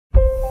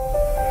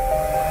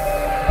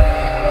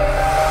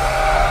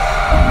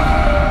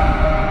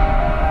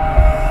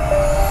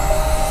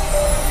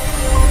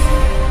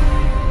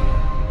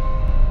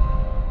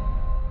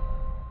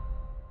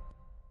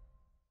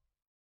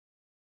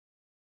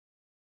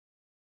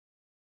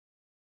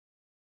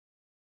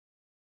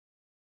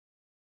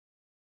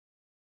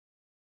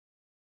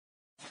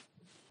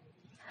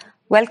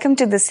Welcome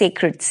to the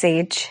Sacred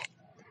Sage.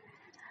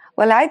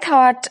 Well, I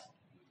thought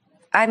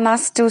I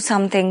must do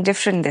something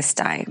different this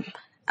time,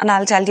 and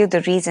I'll tell you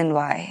the reason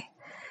why.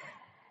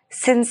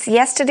 Since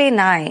yesterday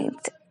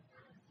night,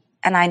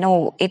 and I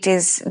know it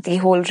is the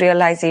whole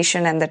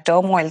realization and the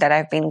turmoil that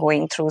I've been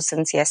going through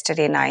since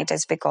yesterday night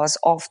is because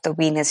of the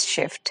Venus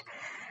shift.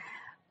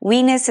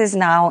 Venus is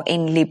now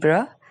in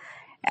Libra,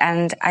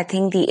 and I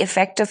think the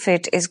effect of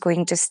it is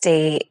going to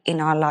stay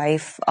in our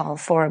life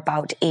for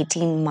about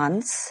 18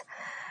 months.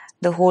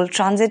 The whole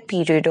transit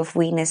period of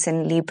Venus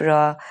in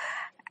Libra,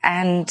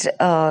 and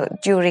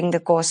during the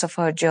course of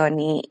her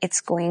journey, it's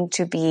going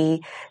to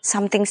be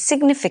something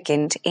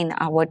significant in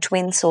our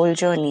twin soul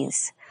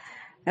journeys.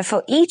 Now,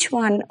 for each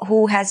one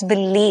who has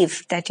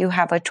believed that you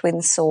have a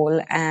twin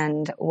soul,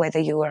 and whether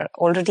you are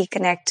already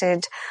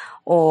connected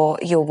or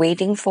you're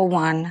waiting for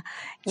one,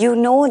 you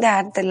know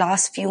that the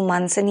last few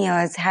months and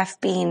years have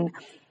been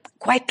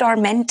quite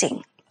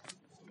tormenting.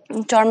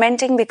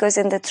 Tormenting because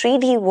in the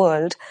 3D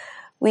world,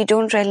 we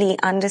don't really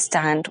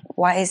understand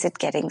why is it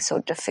getting so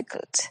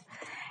difficult.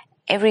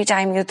 Every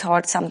time you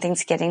thought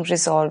something's getting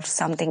resolved,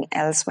 something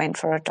else went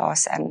for a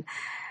toss. And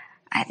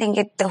I think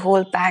the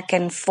whole back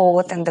and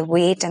forth and the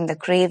weight and the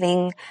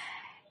craving,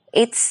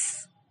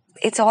 it's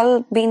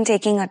all been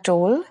taking a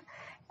toll.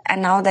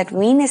 And now that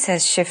Venus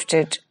has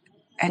shifted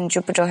and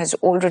Jupiter has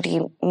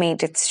already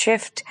made its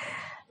shift,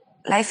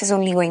 life is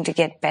only going to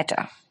get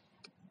better.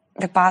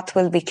 The path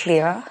will be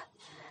clear.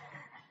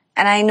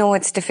 And I know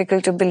it's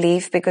difficult to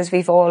believe because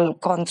we've all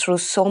gone through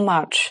so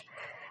much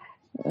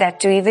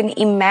that to even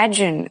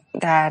imagine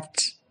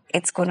that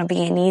it's going to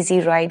be an easy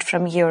ride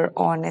from here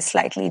on is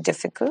slightly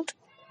difficult.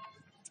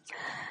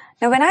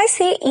 Now, when I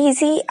say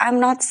easy, I'm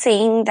not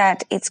saying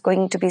that it's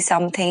going to be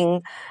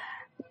something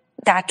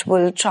that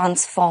will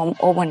transform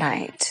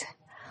overnight.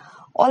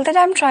 All that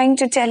I'm trying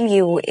to tell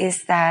you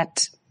is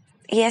that,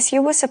 yes,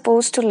 you were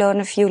supposed to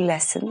learn a few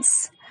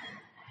lessons.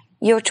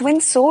 Your twin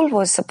soul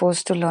was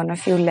supposed to learn a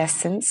few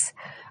lessons,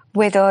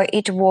 whether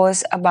it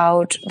was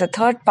about the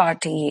third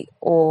party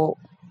or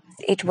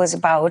it was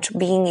about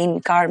being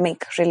in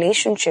karmic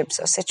relationships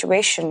or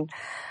situation,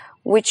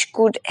 which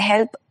could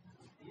help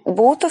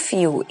both of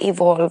you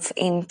evolve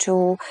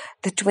into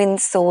the twin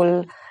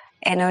soul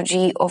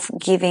energy of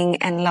giving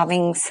and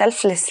loving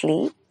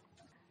selflessly.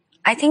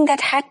 I think that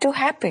had to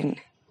happen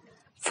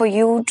for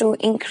you to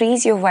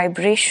increase your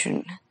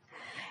vibration.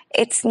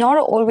 It's not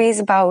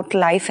always about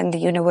life and the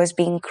universe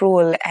being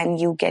cruel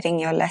and you getting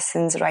your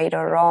lessons right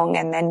or wrong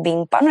and then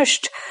being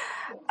punished.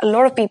 A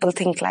lot of people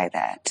think like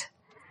that.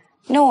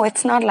 No,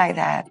 it's not like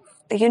that.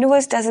 The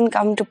universe doesn't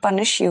come to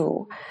punish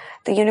you.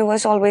 The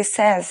universe always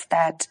says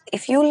that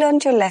if you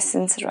learned your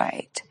lessons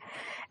right,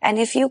 and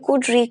if you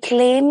could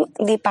reclaim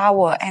the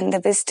power and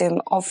the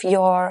wisdom of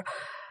your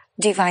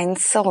divine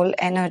soul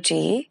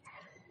energy,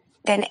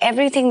 then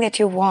everything that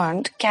you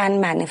want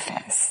can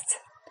manifest.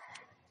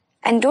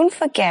 And don't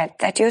forget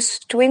that your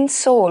twin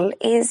soul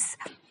is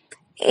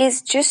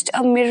just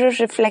a mirror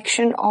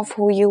reflection of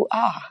who you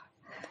are.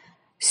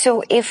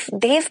 So if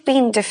they've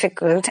been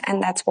difficult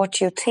and that's what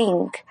you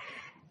think,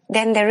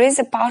 then there is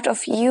a part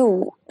of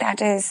you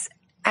that is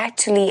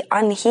actually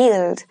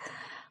unhealed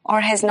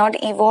or has not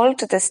evolved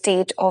to the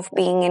state of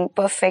being in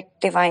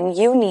perfect divine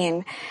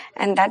union.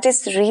 And that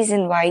is the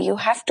reason why you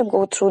have to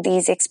go through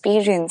these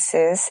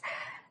experiences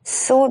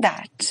so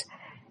that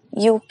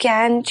you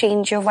can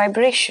change your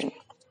vibration.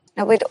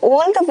 Now, with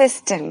all the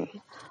wisdom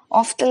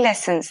of the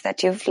lessons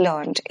that you've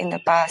learned in the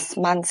past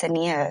months and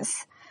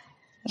years,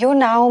 you're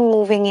now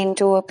moving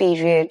into a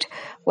period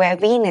where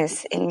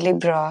Venus in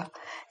Libra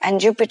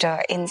and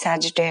Jupiter in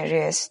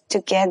Sagittarius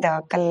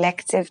together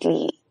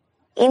collectively,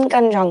 in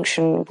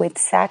conjunction with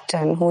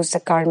Saturn, who's the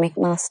karmic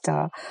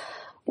master,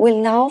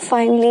 will now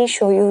finally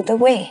show you the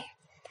way.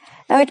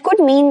 Now, it could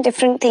mean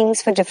different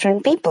things for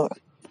different people.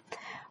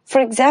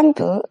 For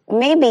example,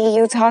 maybe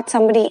you thought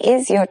somebody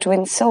is your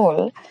twin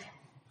soul,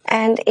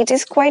 and it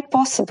is quite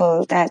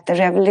possible that the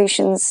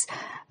revelations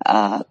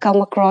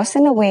come across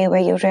in a way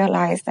where you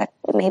realize that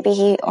maybe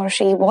he or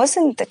she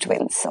wasn't the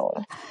twin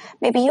soul.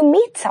 Maybe you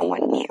meet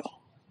someone new,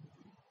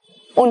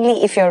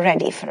 only if you're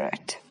ready for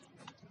it.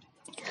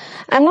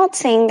 I'm not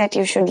saying that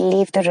you should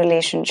leave the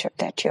relationship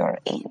that you're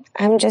in.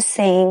 I'm just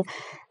saying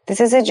this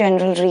is a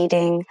general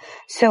reading.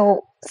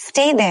 So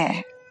stay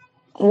there,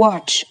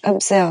 watch,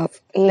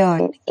 observe,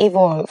 learn,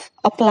 evolve,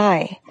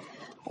 apply.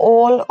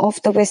 All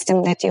of the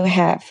wisdom that you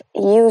have,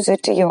 use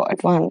it to your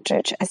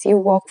advantage as you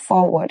walk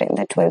forward in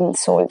the twin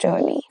soul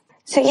journey.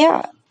 So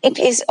yeah, it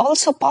is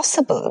also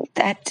possible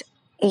that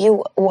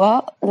you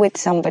were with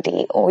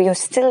somebody or you're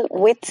still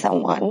with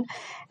someone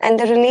and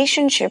the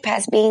relationship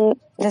has been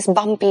this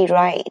bumpy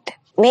ride.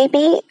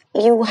 Maybe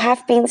you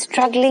have been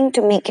struggling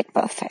to make it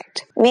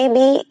perfect.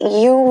 Maybe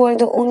you were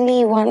the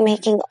only one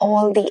making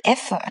all the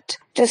effort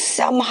to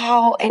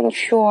somehow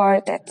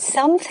ensure that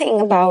something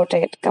about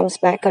it comes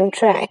back on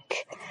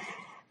track,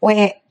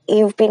 where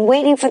you've been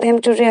waiting for them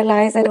to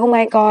realize that, oh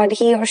my God,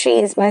 he or she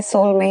is my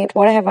soulmate.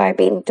 What have I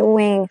been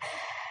doing?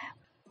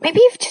 Maybe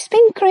you've just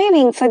been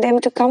craving for them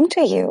to come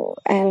to you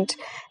and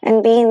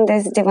be in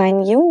this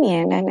divine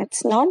union, and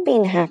it's not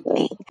been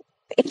happening.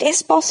 It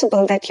is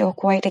possible that you're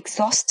quite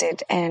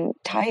exhausted and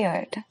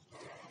tired.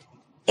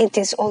 It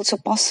is also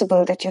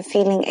possible that you're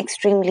feeling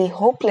extremely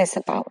hopeless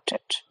about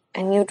it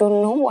and you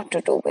don't know what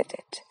to do with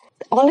it.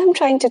 All I'm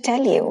trying to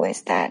tell you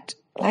is that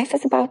life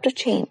is about to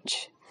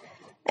change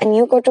and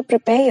you got to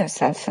prepare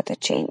yourself for the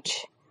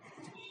change.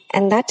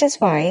 And that is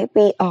why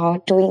we are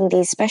doing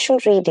these special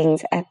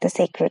readings at the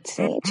Sacred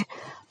Sage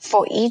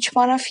for each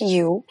one of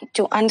you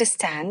to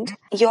understand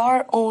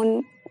your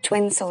own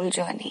twin soul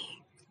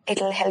journey.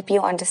 It'll help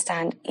you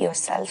understand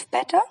yourself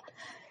better,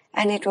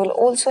 and it will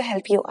also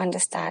help you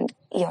understand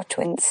your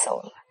twin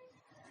soul.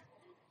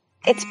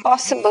 It's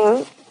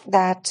possible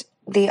that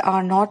they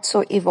are not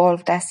so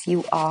evolved as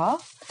you are.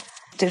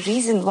 The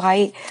reason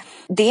why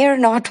they're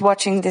not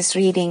watching this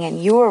reading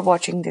and you are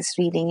watching this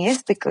reading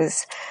is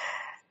because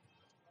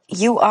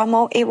you are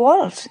more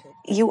evolved.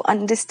 You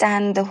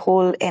understand the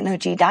whole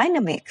energy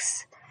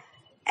dynamics.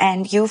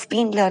 And you've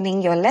been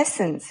learning your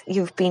lessons.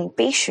 You've been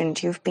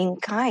patient. You've been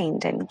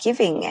kind and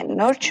giving and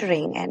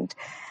nurturing. And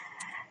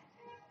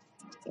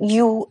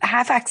you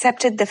have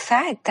accepted the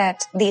fact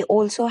that they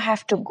also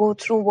have to go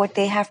through what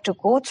they have to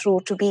go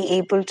through to be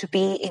able to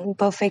be in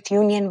perfect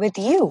union with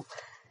you.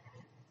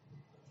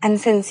 And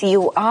since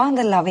you are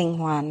the loving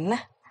one,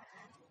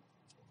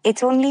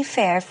 it's only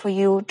fair for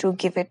you to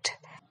give it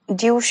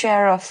due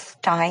share of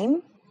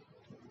time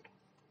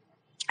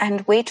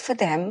and wait for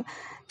them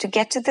to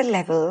get to the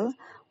level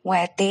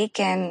where they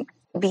can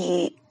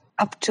be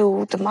up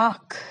to the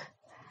mark.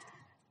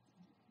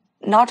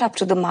 Not up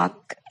to the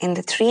mark in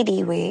the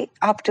 3D way,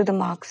 up to the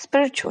mark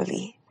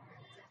spiritually,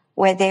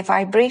 where their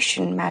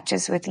vibration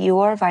matches with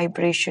your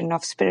vibration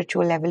of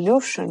spiritual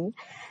evolution,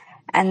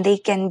 and they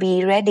can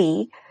be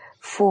ready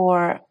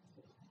for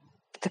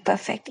the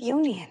perfect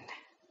union.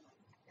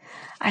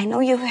 I know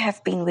you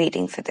have been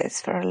waiting for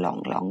this for a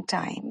long, long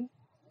time,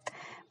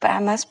 but I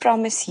must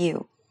promise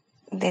you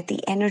that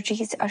the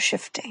energies are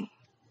shifting.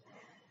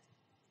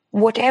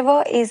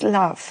 Whatever is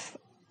love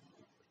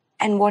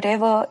and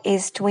whatever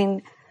is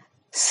twin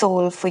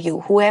soul for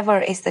you, whoever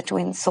is the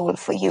twin soul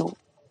for you,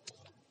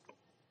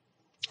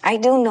 I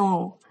do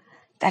know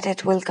that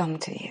it will come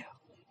to you.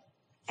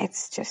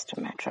 It's just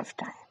a matter of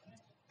time.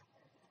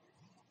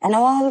 And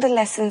all the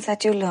lessons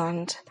that you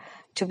learned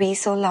to be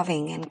so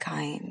loving and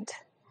kind,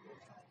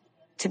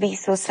 to be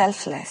so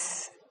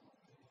selfless,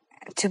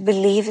 to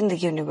believe in the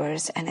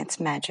universe and its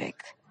magic,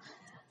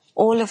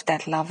 all of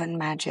that love and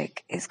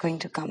magic is going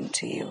to come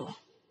to you.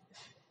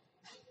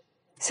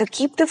 So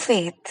keep the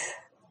faith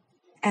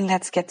and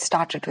let's get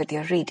started with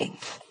your reading.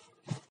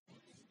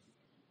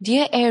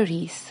 Dear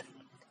Aries,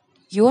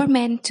 you are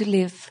meant to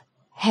live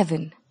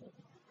heaven.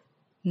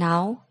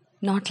 Now,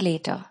 not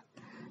later.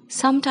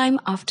 Sometime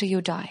after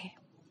you die.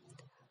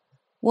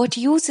 What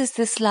use is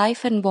this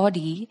life and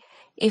body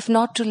if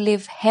not to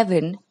live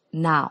heaven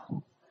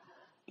now?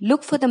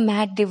 Look for the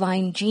mad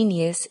divine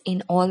genius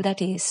in all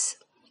that is,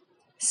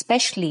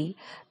 especially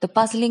the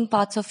puzzling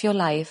parts of your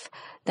life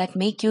that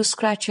make you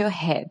scratch your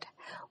head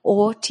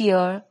or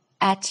tear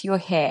at your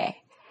hair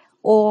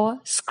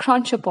or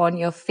scrunch upon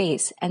your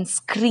face and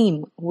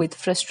scream with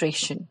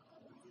frustration.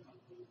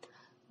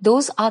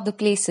 Those are the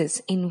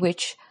places in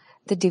which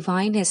the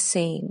divine is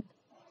saying,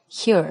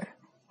 here,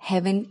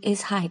 heaven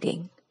is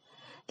hiding.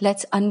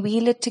 Let's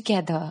unveil it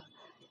together.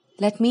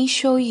 Let me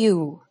show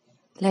you.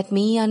 Let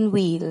me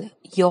unveil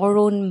your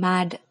own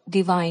mad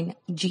divine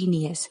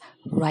genius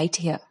right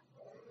here.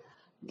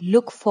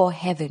 Look for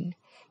heaven,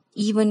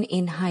 even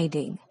in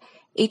hiding.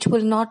 It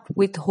will not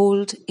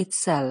withhold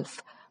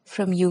itself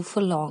from you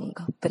for long,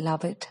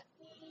 beloved.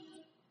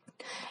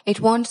 It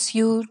wants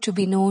you to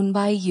be known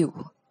by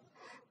you.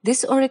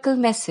 This oracle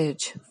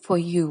message for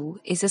you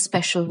is a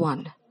special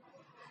one.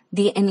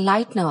 The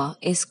Enlightener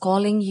is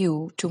calling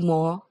you to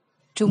more,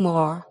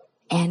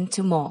 and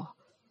to more.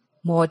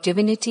 More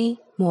divinity,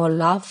 more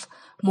love,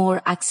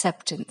 more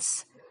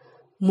acceptance,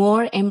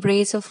 more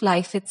embrace of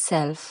life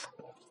itself.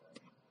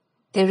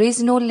 There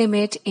is no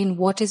limit in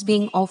what is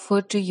being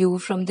offered to you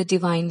from the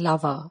divine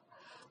lover,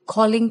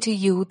 calling to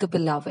you the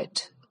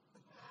beloved.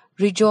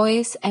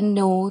 Rejoice and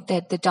know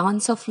that the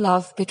dance of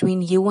love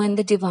between you and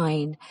the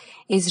divine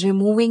is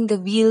removing the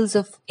wheels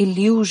of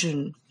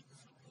illusion,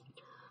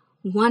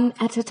 one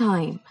at a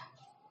time,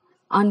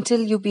 until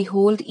you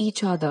behold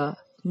each other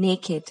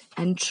naked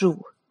and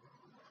true.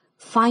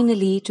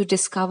 Finally, to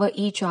discover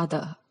each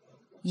other,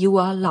 you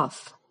are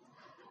love.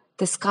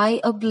 The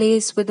sky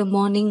ablaze with the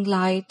morning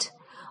light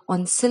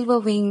on silver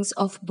wings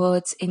of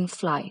birds in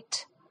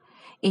flight.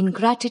 In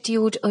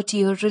gratitude, a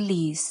tear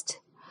released,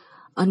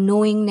 a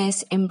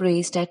knowingness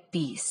embraced at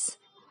peace.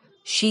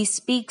 She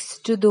speaks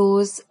to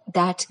those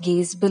that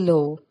gaze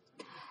below,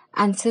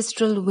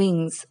 ancestral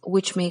wings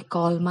which may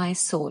call my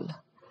soul,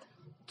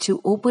 to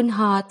open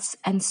hearts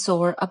and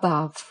soar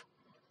above.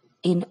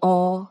 In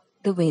awe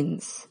the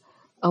winds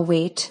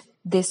await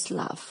this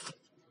love.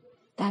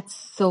 That's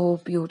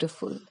so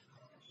beautiful.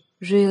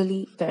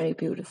 Really very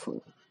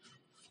beautiful.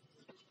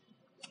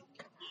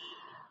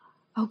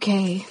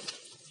 Okay.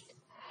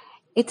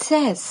 It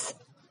says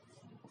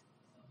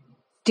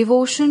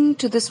devotion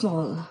to the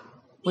small,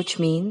 which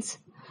means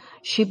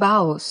she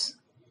bows,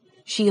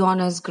 she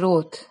honors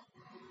growth.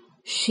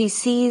 She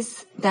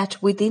sees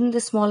that within the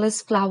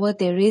smallest flower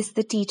there is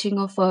the teaching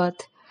of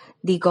earth,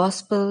 the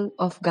gospel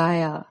of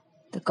Gaia,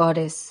 the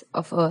goddess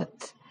of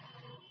earth,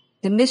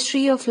 the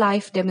mystery of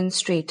life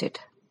demonstrated.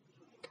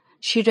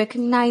 She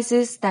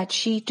recognizes that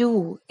she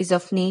too is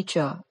of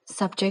nature,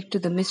 subject to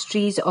the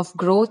mysteries of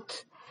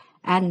growth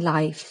and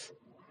life,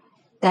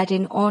 that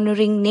in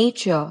honoring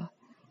nature,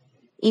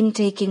 in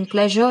taking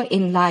pleasure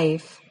in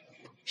life,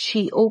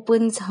 she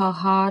opens her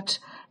heart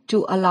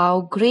to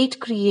allow great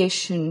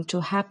creation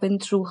to happen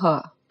through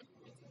her.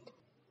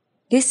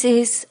 This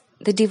is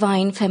the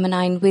divine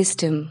feminine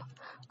wisdom,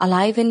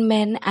 alive in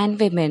men and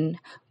women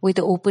with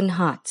open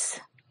hearts.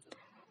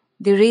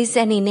 There is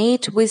an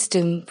innate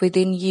wisdom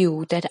within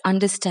you that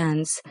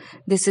understands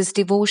this is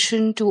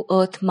devotion to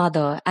Earth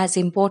Mother as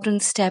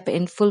important step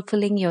in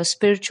fulfilling your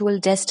spiritual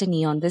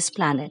destiny on this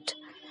planet.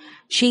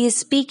 She is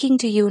speaking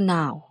to you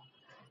now,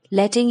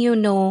 letting you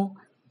know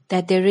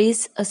that there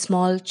is a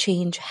small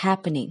change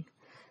happening,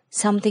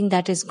 something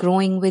that is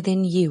growing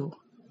within you,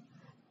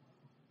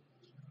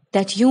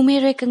 that you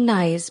may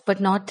recognize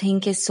but not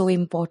think is so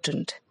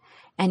important,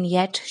 and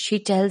yet she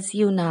tells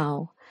you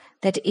now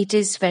that it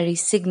is very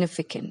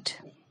significant.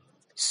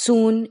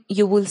 Soon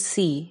you will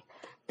see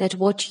that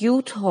what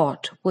you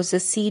thought was a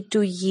seed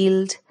to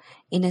yield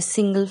in a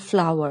single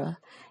flower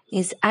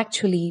is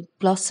actually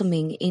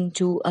blossoming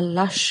into a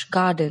lush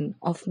garden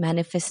of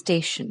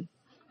manifestation.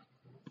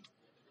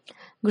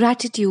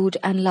 Gratitude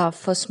and love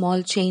for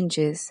small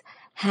changes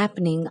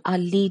happening are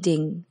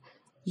leading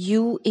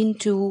you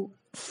into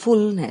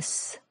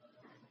fullness,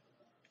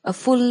 a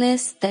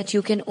fullness that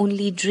you can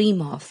only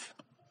dream of.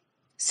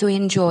 So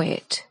enjoy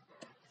it.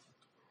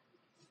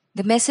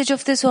 The message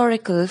of this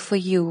oracle for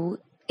you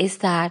is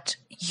that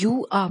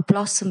you are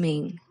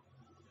blossoming.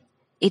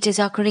 It is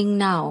occurring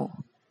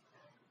now.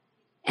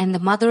 And the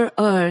Mother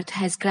Earth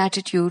has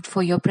gratitude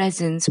for your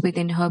presence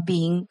within her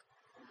being,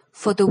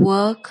 for the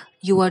work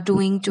you are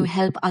doing to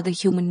help other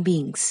human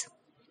beings.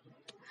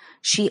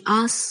 She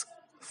asks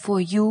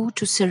for you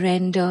to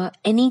surrender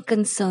any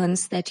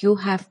concerns that you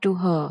have to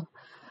her,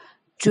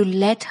 to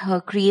let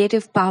her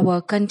creative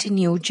power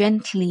continue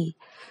gently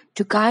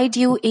to guide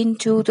you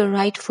into the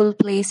rightful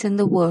place in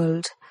the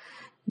world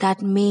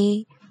that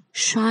may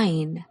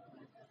shine.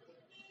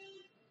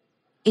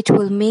 It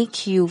will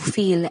make you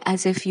feel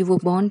as if you were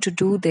born to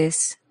do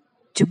this,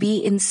 to be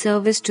in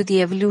service to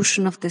the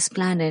evolution of this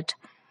planet.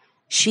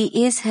 She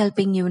is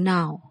helping you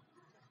now.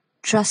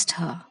 Trust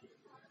her.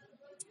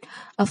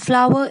 A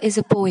flower is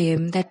a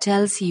poem that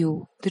tells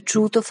you the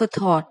truth of a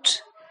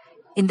thought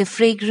in the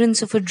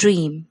fragrance of a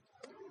dream,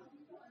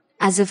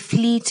 as a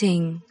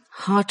fleeting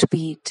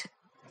heartbeat,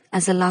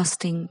 as a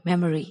lasting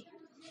memory.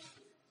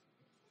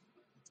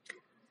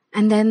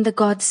 And then the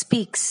God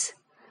speaks.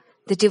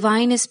 The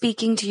divine is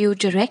speaking to you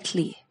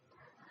directly.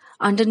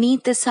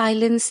 Underneath the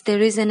silence, there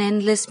is an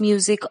endless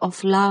music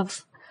of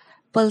love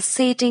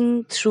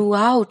pulsating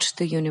throughout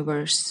the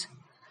universe.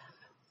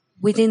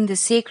 Within the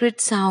sacred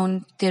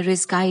sound, there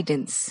is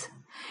guidance.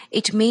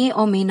 It may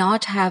or may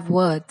not have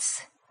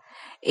words.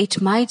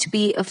 It might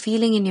be a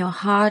feeling in your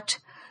heart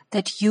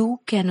that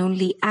you can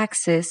only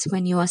access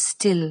when you are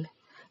still,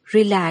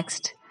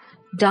 relaxed,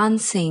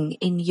 dancing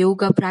in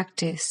yoga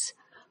practice,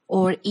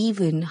 or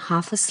even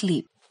half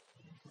asleep.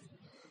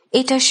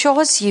 It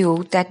assures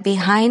you that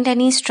behind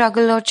any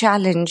struggle or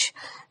challenge,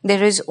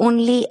 there is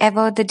only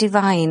ever the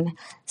divine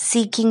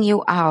seeking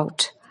you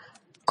out,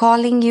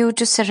 calling you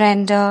to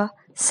surrender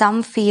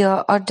some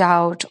fear or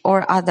doubt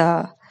or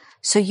other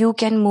so you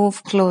can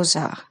move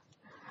closer.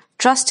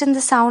 Trust in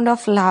the sound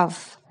of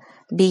love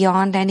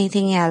beyond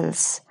anything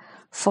else,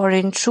 for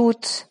in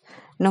truth,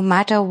 no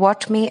matter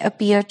what may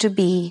appear to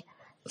be,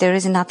 there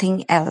is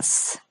nothing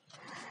else.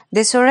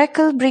 This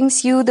oracle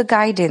brings you the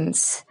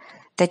guidance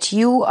that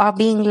you are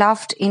being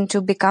loved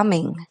into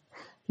becoming.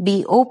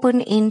 Be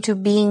open into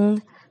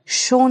being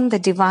shown the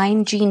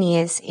divine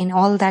genius in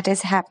all that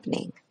is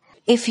happening.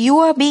 If you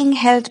are being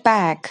held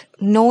back,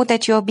 know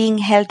that you are being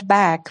held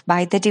back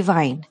by the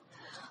divine.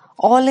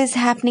 All is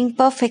happening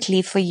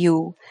perfectly for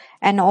you,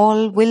 and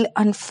all will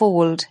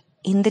unfold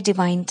in the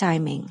divine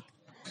timing.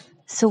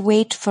 So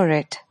wait for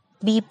it,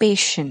 be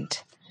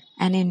patient,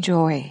 and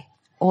enjoy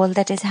all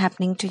that is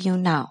happening to you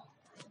now.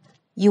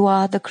 You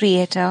are the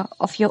creator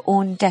of your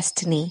own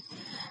destiny,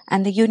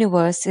 and the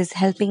universe is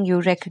helping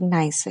you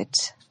recognize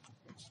it.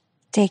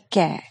 Take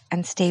care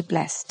and stay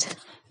blessed.